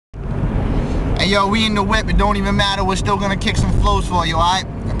yo, we in the whip, it don't even matter, we're still gonna kick some flows for you, alright?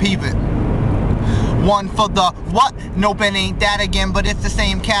 Peep it. One for the what? Nope, it ain't that again, but it's the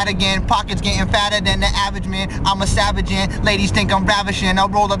same cat again. Pockets getting fatter than the average man. I'm a savage and ladies think I'm ravishing. I'll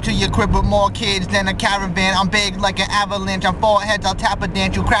roll up to your crib with more kids than a caravan. I'm big like an avalanche. I'm four heads, I'll tap a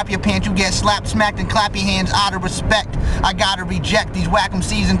dance. You crap your pants, you get slapped, smacked, and clap your hands out of respect. I gotta reject these whack 'em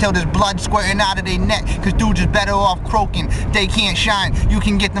C's until there's blood squirting out of their neck. Cause dudes is better off croaking. They can't shine. You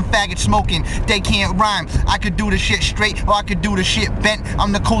can get them faggots smoking. They can't rhyme. I could do the shit straight or I could do the shit bent.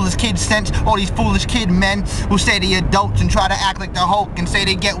 I'm the coolest kid since all these foolish kid men who say they adults and try to act like the Hulk and say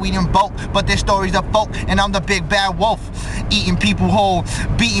they get weed in bulk, but their stories are folk and I'm the big bad wolf. Eating people whole,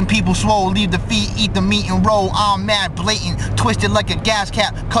 beating people swole, leave the feet, eat the meat and roll. I'm mad, blatant, twisted like a gas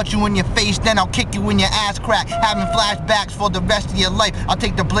cap, cut you in your face, then I'll kick you in your ass crack. Having flashbacks for the rest of your life. I'll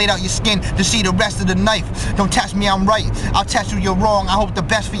take the blade out your skin to see the rest of the knife. Don't test me, I'm right. I'll test you, you're wrong. I hope the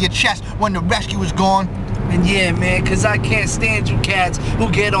best for your chest when the rescue is gone. And yeah, man, cause I can't stand you cats who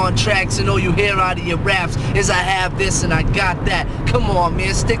get on tracks and all you hear out of your raps is I have this and I got that. Come on,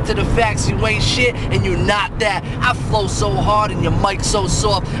 man, stick to the facts. You ain't shit and you're not that. I flow so hard and your mic so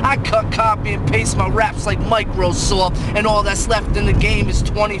soft. I cut, copy, and paste my raps like Microsoft. And all that's left in the game is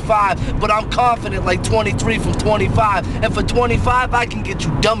 25. But I'm confident like 23 from 25. And for 25, I can get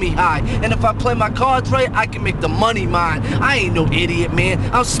you dummy high. And if I play my cards right, I can make the money mine. I ain't no idiot, man.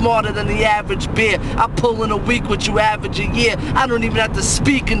 I'm smarter than the average beer. I pull in a week what you average a year. I don't even have to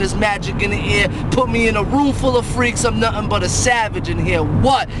speak and there's magic in the ear. Put me in a room full of freaks, I'm nothing but a savage in here.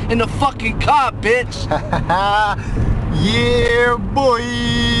 What? In the fucking car, bitch. Yeah, boy.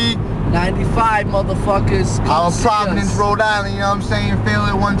 95, motherfuckers. Out of Providence, Rhode Island, you know what I'm saying? Feel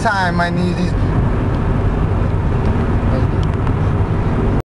it one time, my knees.